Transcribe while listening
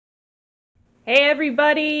Hey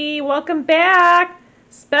everybody, welcome back.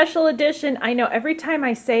 Special edition. I know every time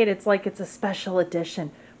I say it, it's like it's a special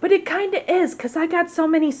edition, but it kind of is because I got so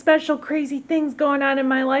many special crazy things going on in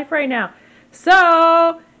my life right now.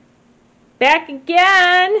 So, back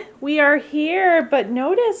again. We are here, but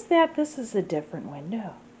notice that this is a different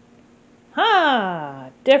window.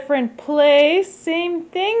 Different place, same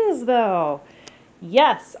things though.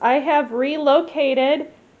 Yes, I have relocated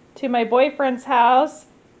to my boyfriend's house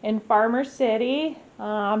in Farmer City.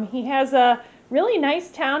 He has a really nice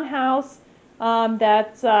townhouse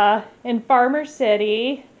that's in Farmer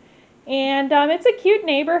City. And it's a cute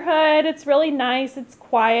neighborhood. It's really nice. It's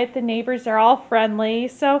quiet. The neighbors are all friendly.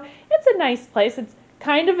 So it's a nice place. It's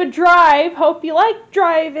kind of a drive. Hope you like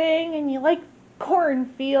driving and you like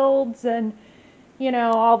cornfields and,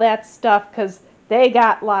 all that stuff because they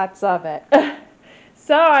got lots of it.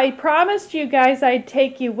 So I promised you guys I'd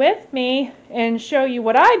take you with me and show you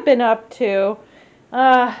what I've been up to.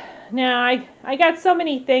 Now I got so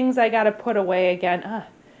many things I got to put away again.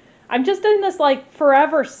 I'm just in this like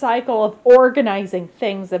forever cycle of organizing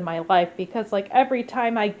things in my life because like every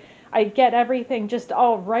time I get everything just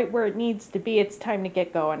all right where it needs to be, it's time to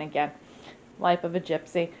get going again. Life of a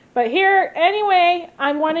gypsy. But here, anyway,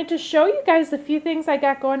 I wanted to show you guys a few things I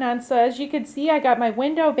got going on. So as you can see, I got my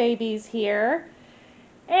window babies here.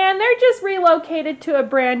 And they're just relocated to a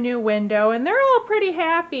brand new window, and they're all pretty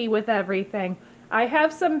happy with everything. I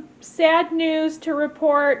have some sad news to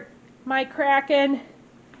report. My Kraken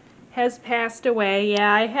has passed away.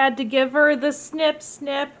 Yeah, I had to give her the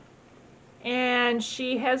snip, and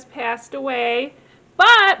she has passed away.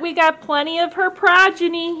 But we got plenty of her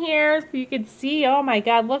progeny here. So you can see, oh my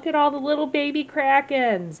God, look at all the little baby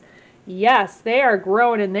Krakens. Yes, they are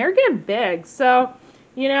growing, and they're getting big. So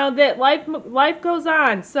that life goes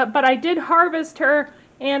on. So, but I did harvest her,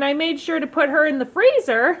 and I made sure to put her in the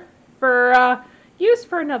freezer for use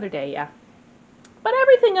for another day. Yeah, but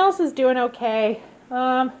everything else is doing okay.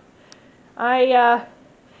 You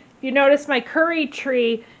notice my curry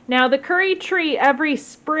tree. Now the curry tree every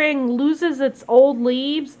spring loses its old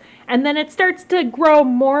leaves, and then it starts to grow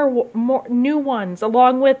more new ones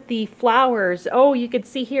along with the flowers. Oh, you can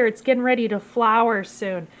see here it's getting ready to flower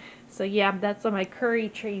soon. So yeah, that's what my curry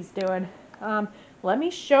tree's doing. Let me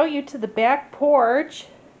show you to the back porch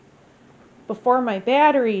before my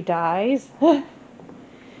battery dies.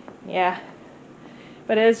 Yeah,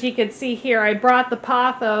 but as you can see here, I brought the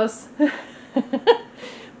pothos.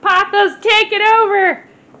 Pothos, take it over!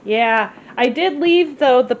 Yeah, I did leave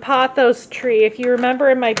though the pothos tree. If you remember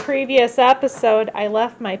in my previous episode, I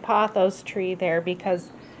left my pothos tree there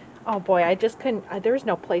because, oh boy, I just couldn't, there was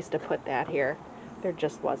no place to put that here. There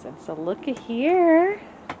just wasn't. So look at here.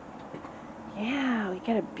 Yeah, we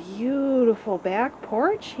got a beautiful back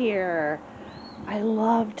porch here. I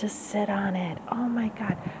love to sit on it. Oh my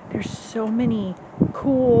God, there's so many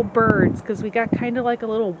cool birds because we got kind of like a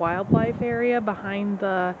little wildlife area behind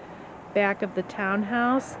the back of the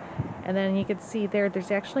townhouse. And then you can see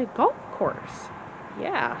there's actually a golf course.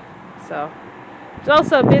 Yeah, so there's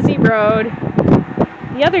also a busy road.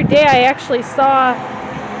 The other day I actually saw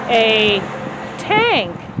a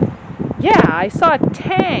tank. Yeah, I saw a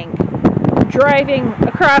tank driving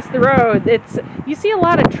across the road. You see a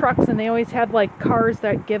lot of trucks and they always have like cars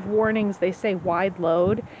that give warnings. They say wide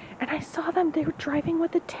load. And I saw them, they were driving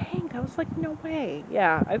with a tank. I was like, no way.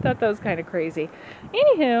 Yeah, I thought that was kind of crazy.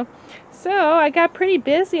 Anywho, so I got pretty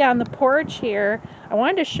busy on the porch here. I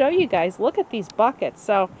wanted to show you guys, look at these buckets.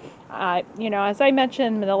 So, as I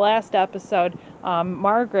mentioned in the last episode,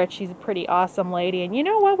 Margaret, she's a pretty awesome lady. And you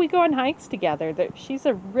know what? We go on hikes together. She's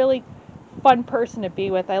a really fun person to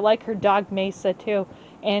be with. I like her dog Mesa too.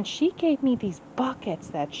 And she gave me these buckets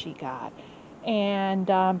that she got. And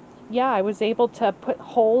yeah, I was able to put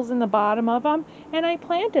holes in the bottom of them, and I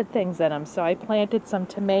planted things in them. So I planted some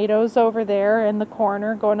tomatoes over there in the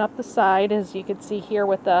corner going up the side, as you can see here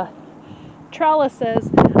with the trellises.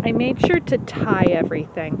 I made sure to tie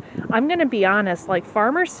everything. I'm going to be honest, like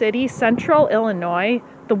Farmer City, Central Illinois,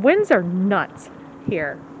 the winds are nuts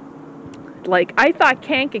here. Like, I thought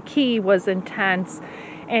Kankakee was intense,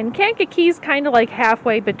 and Kankakee's kind of like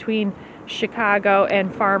halfway between Chicago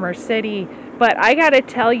and Farmer City. But I gotta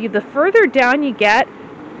tell you, the further down you get,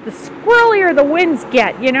 the squirrelier the winds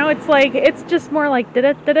get. It's like, it's just more like da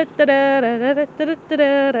da da da da da da da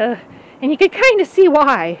da da, and you can kind of see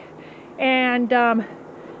why. And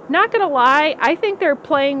not gonna lie, I think they're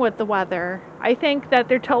playing with the weather. I think that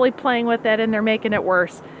they're totally playing with it and they're making it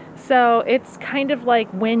worse. So it's kind of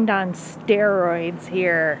like wind on steroids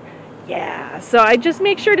here. Yeah, so I just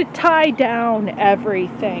make sure to tie down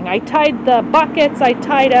everything. I tied the buckets, I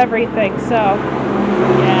tied everything, so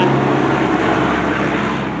yeah.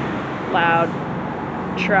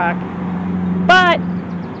 truck. But,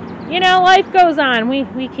 you know, life goes on.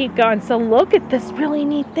 We keep going. So look at this really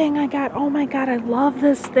neat thing I got. Oh my God, I love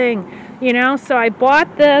this thing. You know, so I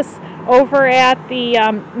bought this over at the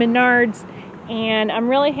Menards, and I'm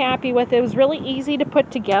really happy with it. It was really easy to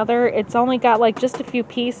put together. It's only got like just a few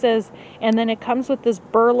pieces, and then it comes with this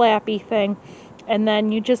burlappy thing, and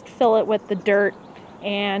then you just fill it with the dirt.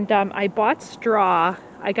 And I bought straw.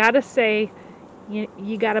 I gotta say,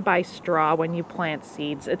 you gotta buy straw when you plant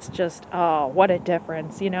seeds. It's just, oh, what a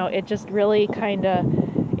difference. You know, it just really kind of,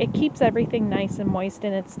 it keeps everything nice and moist,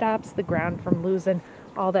 and it stops the ground from losing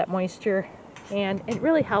all that moisture, and it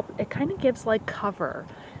really helps. It kind of gives like cover.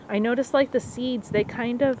 I noticed like the seeds, they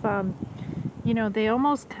kind of you know, they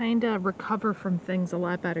almost kind of recover from things a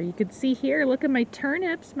lot better. You can see here, look at my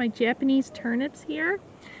turnips, my Japanese turnips here.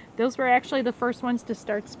 Those were actually the first ones to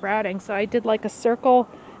start sprouting. So I did like a circle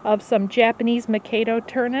of some Japanese Mikado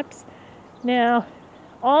turnips. Now,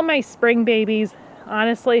 all my spring babies,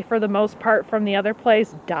 honestly, for the most part from the other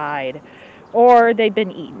place, died, or they've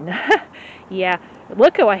been eaten. Yeah,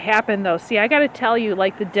 look at what happened though. See, I got to tell you,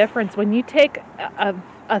 like, the difference when you take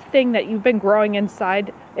a thing that you've been growing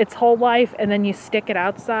inside its whole life and then you stick it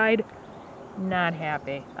outside. Not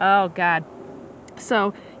happy. Oh God.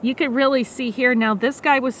 So you could really see here now, this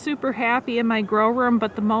guy was super happy in my grow room,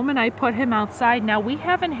 but the moment I put him outside, now we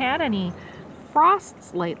haven't had any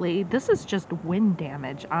frosts lately. This is just wind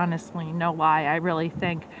damage, honestly, no lie, I really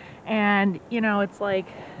think. And you know, it's like,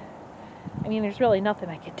 I mean, there's really nothing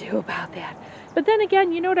I could do about that. But then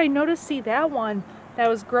again, you know what I noticed? See, that one that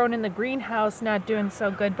was grown in the greenhouse not doing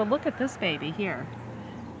so good, but look at this baby here.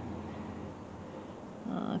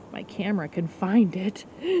 If my camera can find it.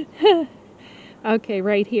 Okay,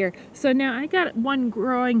 right here. So now I got one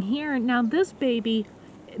growing here. Now this baby,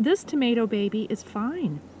 this tomato baby is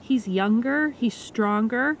fine. He's younger, he's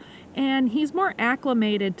stronger, and he's more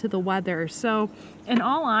acclimated to the weather. So in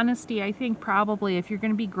all honesty, I think probably if you're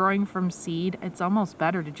going to be growing from seed, it's almost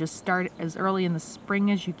better to just start as early in the spring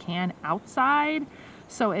as you can outside,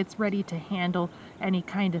 so it's ready to handle any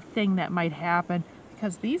kind of thing that might happen.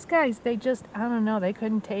 Because these guys, they just, I don't know, they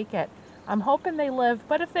couldn't take it. I'm hoping they live,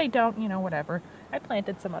 but if they don't, you know, whatever. I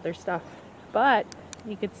planted some other stuff, but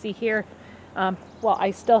you could see here, well,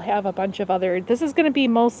 I still have a bunch of other, this is going to be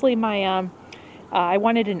mostly my, I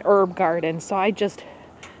wanted an herb garden, so I just,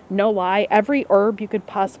 no lie, every herb you could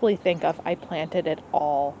possibly think of, I planted it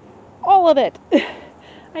all of it.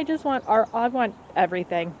 I just want, I want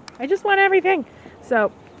everything. I just want everything.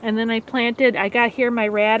 So, and then I got here my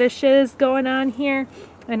radishes going on here,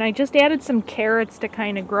 and I just added some carrots to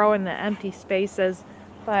kind of grow in the empty spaces,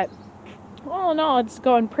 but all in all, it's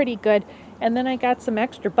going pretty good. And then I got some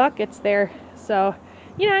extra buckets there, so,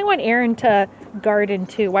 you know, I want Aaron to garden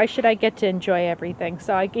too. Why should I get to enjoy everything?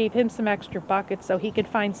 So I gave him some extra buckets so he could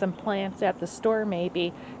find some plants at the store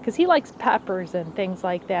maybe, because he likes peppers and things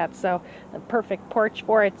like that, so the perfect porch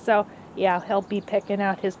for it. So yeah, he'll be picking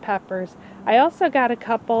out his peppers. I also got a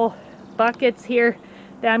couple buckets here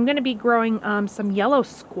that I'm going to be growing some yellow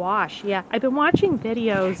squash. Yeah, I've been watching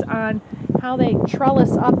videos on how they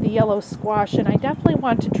trellis up the yellow squash, and I definitely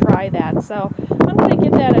want to try that. So I'm going to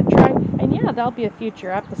give that a try, and yeah, that'll be a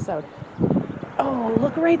future episode. Oh,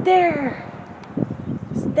 look right there.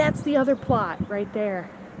 That's the other plot right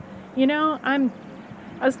there. You know, I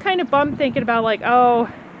was kind of bummed thinking about like, oh,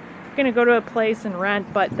 I'm gonna go to a place and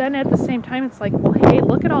rent, but then at the same time, it's like, well, hey,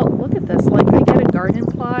 look at this. Like, I get a garden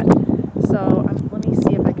plot. So let me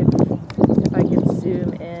see if I can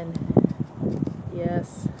zoom in.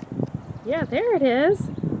 Yes. Yeah, there it is.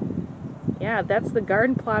 Yeah, that's the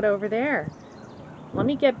garden plot over there. Let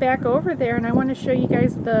me get back over there, and I want to show you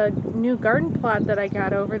guys the new garden plot that I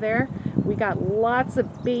got over there. We got lots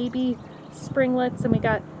of baby springlets, and we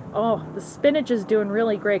got, oh, the spinach is doing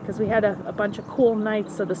really great because we had a bunch of cool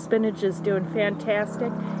nights, so the spinach is doing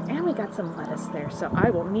fantastic. And we got some lettuce there, so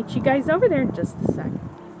I will meet you guys over there in just a sec.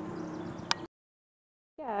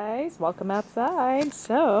 Guys, welcome outside.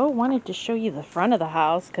 So, wanted to show you the front of the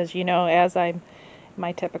house because, you know, as I'm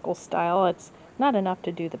my typical style, it's not enough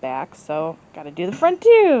to do the back, so gotta do the front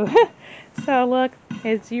too. So look,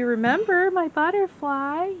 as you remember, my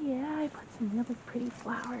butterfly, yeah, I put some really pretty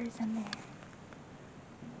flowers in there.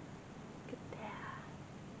 Look at that.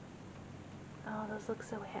 Oh, those look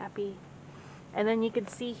so happy. And then you can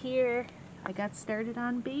see here, I got started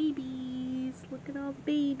on babies. Look at all the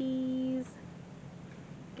babies.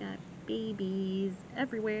 Got babies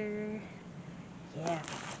everywhere. Yeah,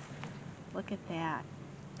 look at that.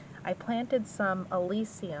 I planted some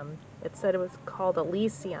Elysium. It said it was called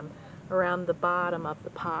Elysium around the bottom of the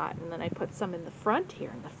pot, and then I put some in the front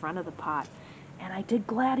here, in the front of the pot. And I did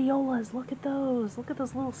gladiolas. Look at those. Look at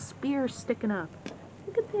those little spears sticking up.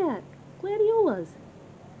 Look at that. Gladiolas.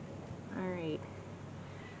 Alright.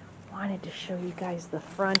 Wanted to show you guys the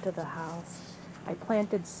front of the house. I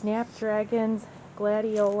planted snapdragons,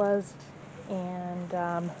 gladiolas, and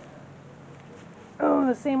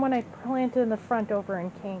the same one I planted in the front over in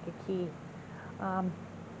Kankakee.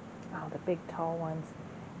 The big tall ones.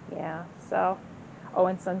 Yeah, so,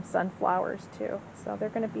 and some sunflowers too. So they're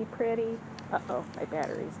going to be pretty. Uh-oh, my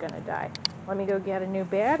battery's going to die. Let me go get a new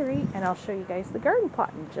battery, and I'll show you guys the garden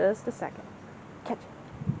plot in just a second. Catch it.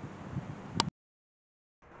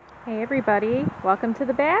 Hey everybody, welcome to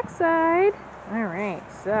the backside. Alright,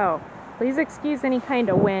 so please excuse any kind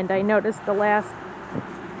of wind. I noticed the last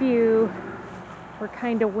few were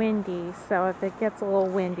kind of windy, so if it gets a little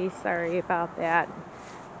windy, sorry about that.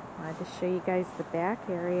 I wanted to show you guys the back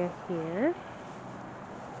area here.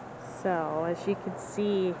 So as you can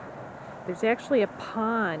see, there's actually a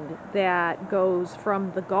pond that goes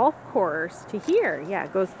from the golf course to here. Yeah,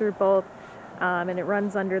 it goes through both, and it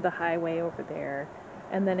runs under the highway over there,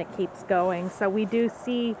 and then it keeps going. So we do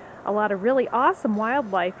see a lot of really awesome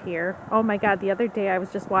wildlife here. Oh my God, the other day I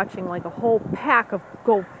was just watching like a whole pack of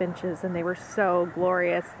goldfinches, and they were so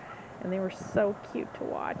glorious, and they were so cute to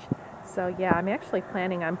watch. So yeah, I'm actually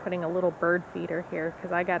planning on putting a little bird feeder here,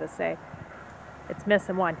 because I gotta say, it's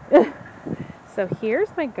missing one. So here's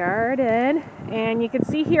my garden, and you can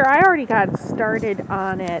see here I already got started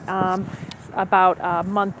on it about a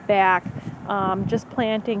month back, just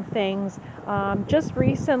planting things. Just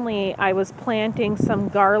recently I was planting some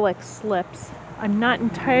garlic slips. I'm not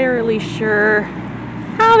entirely sure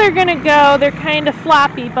how they're gonna go. They're kind of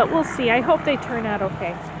floppy, but we'll see. I hope they turn out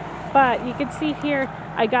okay. But you can see here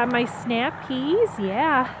I got my snap peas.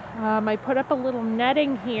 Yeah, I put up a little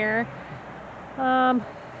netting here.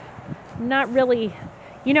 Not really,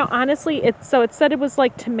 honestly, it said it was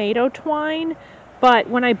like tomato twine, but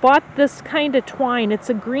when I bought this kind of twine, it's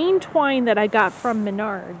a green twine that I got from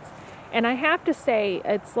Menards, and I have to say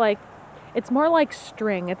it's more like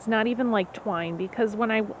string. It's not even like twine, because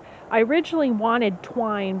when I originally wanted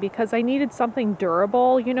twine because I needed something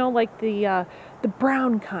durable, like the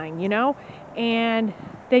brown kind, and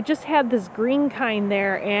they just had this green kind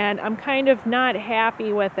there, and I'm kind of not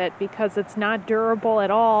happy with it because it's not durable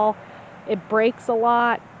at all. It breaks a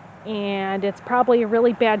lot, and it's probably a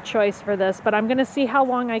really bad choice for this, but I'm going to see how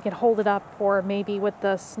long I can hold it up for, maybe with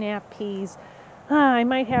the snap peas. I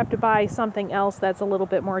might have to buy something else that's a little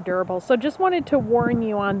bit more durable. So just wanted to warn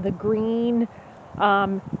you on the green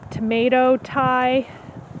tomato tie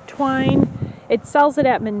twine. It sells it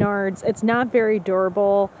at Menards. It's not very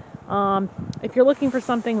durable. If you're looking for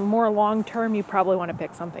something more long-term, you probably want to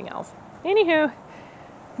pick something else. Anywho,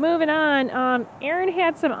 moving on, Erin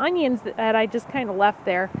had some onions that I just kind of left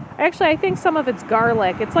there. Actually, I think some of it's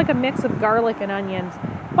garlic. It's like a mix of garlic and onions.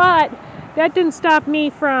 But that didn't stop me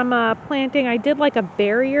from planting. I did like a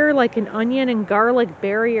barrier, like an onion and garlic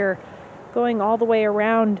barrier going all the way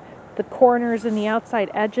around the corners and the outside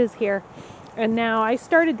edges here. And now I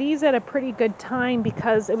started these at a pretty good time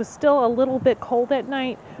because it was still a little bit cold at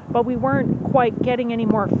night, but we weren't quite getting any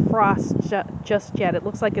more frost just yet. It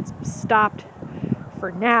looks like it's stopped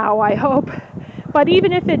for now, I hope. But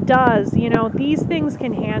even if it does, these things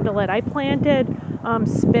can handle it. I planted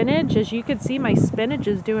spinach. As you can see, my spinach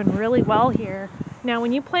is doing really well here. Now,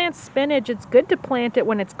 when you plant spinach, it's good to plant it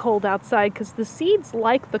when it's cold outside because the seeds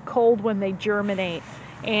like the cold when they germinate.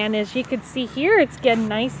 And as you can see here, it's getting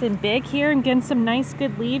nice and big here and getting some nice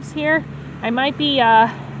good leaves here. I might be,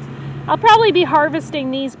 I'll probably be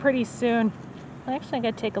harvesting these pretty soon. Well, actually, I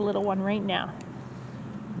gotta take a little one right now.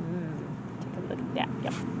 Take a look at that.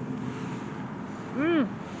 Yep.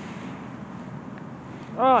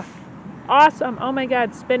 Oh, awesome. Oh my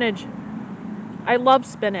God, spinach. I love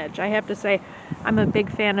spinach. I have to say, I'm a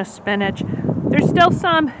big fan of spinach. There's still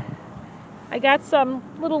some, I got some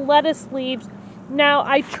little lettuce leaves. Now,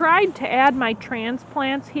 I tried to add my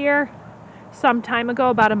transplants here some time ago,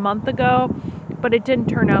 about a month ago, but it didn't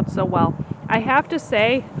turn out so well. I have to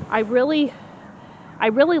say, I really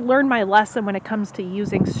learned my lesson when it comes to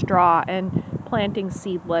using straw and planting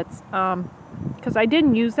seedlets, because I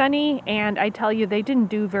didn't use any, and I tell you, they didn't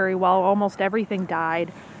do very well. Almost everything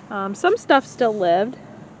died. Some stuff still lived.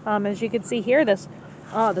 As you can see here, this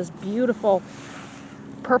beautiful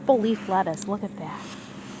purple leaf lettuce. Look at that.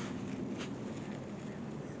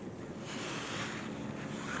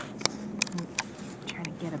 Trying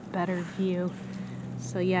to get a better view.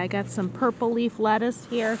 So yeah, I got some purple leaf lettuce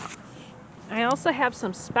here. I also have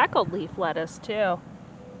some speckled leaf lettuce too.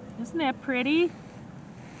 Isn't that pretty?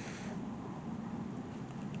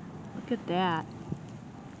 Look at that.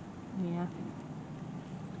 Yeah.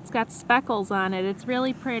 It's got speckles on it. It's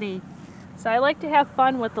really pretty. So I like to have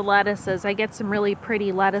fun with the lettuces. I get some really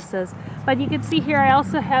pretty lettuces. But you can see here I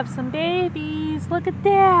also have some babies. Look at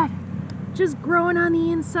that. Just growing on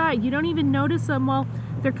the inside. You don't even notice them. Well,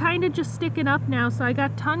 they're kind of just sticking up now. So I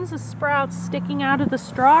got tons of sprouts sticking out of the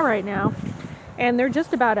straw right now. And they're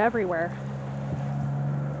just about everywhere.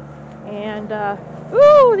 And,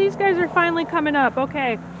 ooh, these guys are finally coming up.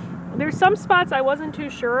 Okay. There's some spots I wasn't too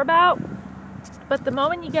sure about. But the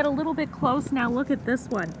moment you get a little bit close, now look at this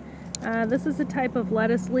one. This is a type of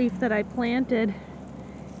lettuce leaf that I planted,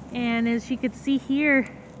 and as you can see here,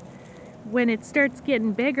 when it starts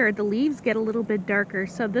getting bigger, the leaves get a little bit darker.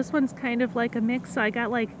 So this one's kind of like a mix. So I got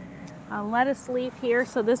like a lettuce leaf here,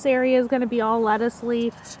 so this area is going to be all lettuce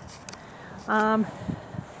leaf. I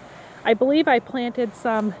believe I planted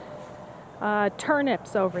some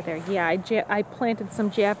turnips over there. Yeah, I planted some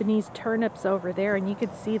Japanese turnips over there, and you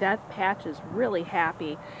can see that patch is really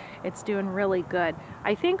happy. It's doing really good.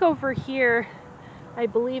 I think over here, I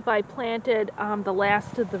believe I planted the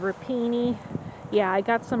last of the rapini. Yeah, I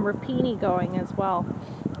got some rapini going as well.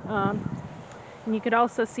 And you could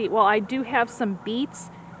also see, well, I do have some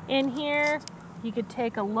beets in here. You could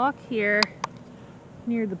take a look here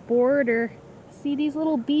near the border. See these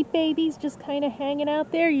little beet babies just kind of hanging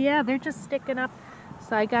out there? Yeah, they're just sticking up.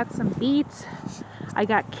 So I got some beets. I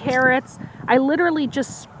got carrots. I literally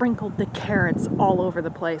just sprinkled the carrots all over the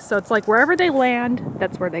place. So it's like wherever they land,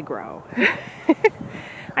 that's where they grow.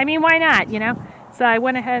 I mean, why not, you know? So I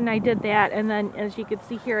went ahead and I did that. And then as you can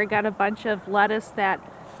see here, I got a bunch of lettuce that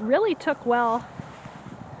really took well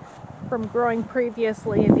from growing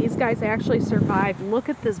previously. And these guys actually survived. Look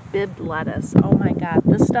at this bibbed lettuce. Oh my God,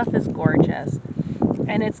 this stuff is gorgeous.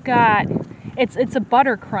 And it's a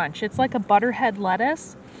butter crunch. It's like a butterhead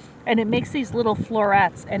lettuce. And it makes these little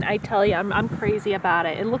florets, and I tell you, I'm crazy about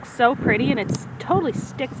it. It looks so pretty, and it totally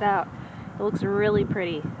sticks out. It looks really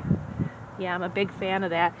pretty. Yeah, I'm a big fan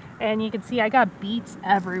of that. And you can see I got beets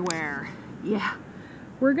everywhere. Yeah,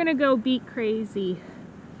 we're gonna go beet crazy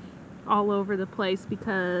all over the place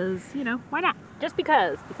because, you know, why not? Just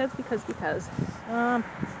because.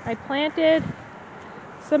 I planted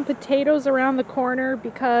some potatoes around the corner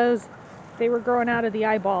because they were growing out of the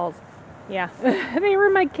eyeballs. Yeah, they were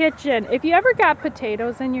in my kitchen. If you ever got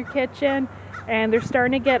potatoes in your kitchen and they're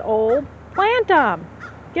starting to get old, plant them.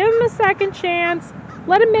 Give them a second chance.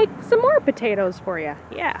 Let them make some more potatoes for you.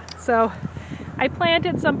 Yeah, so I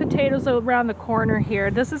planted some potatoes around the corner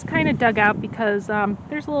here. This is kind of dug out because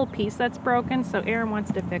there's a little piece that's broken, so Aaron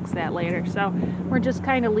wants to fix that later. So we're just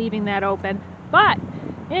kind of leaving that open. But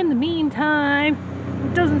in the meantime,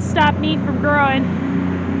 it doesn't stop me from growing.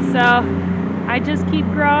 So I just keep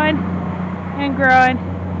growing and growing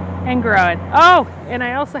and growing. Oh, and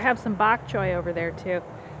I also have some bok choy over there too.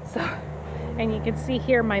 So, and you can see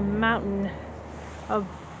here my mountain of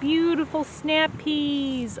beautiful snap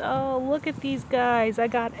peas. Oh, look at these guys. I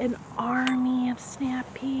got an army of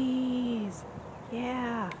snap peas.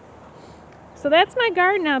 Yeah. So that's my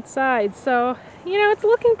garden outside. So, you know, it's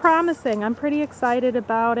looking promising. I'm pretty excited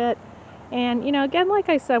about it. And, you know, again, like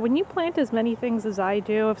I said, when you plant as many things as I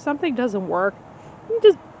do, if something doesn't work, you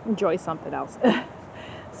just enjoy something else.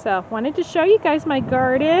 So wanted to show you guys my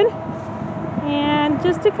garden and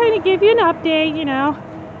just to kind of give you an update, you know,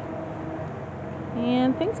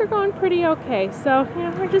 and things are going pretty okay. So, you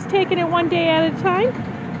know, we're just taking it one day at a time.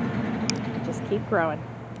 Just keep growing.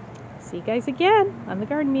 See you guys again on the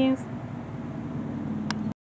Garden Muse.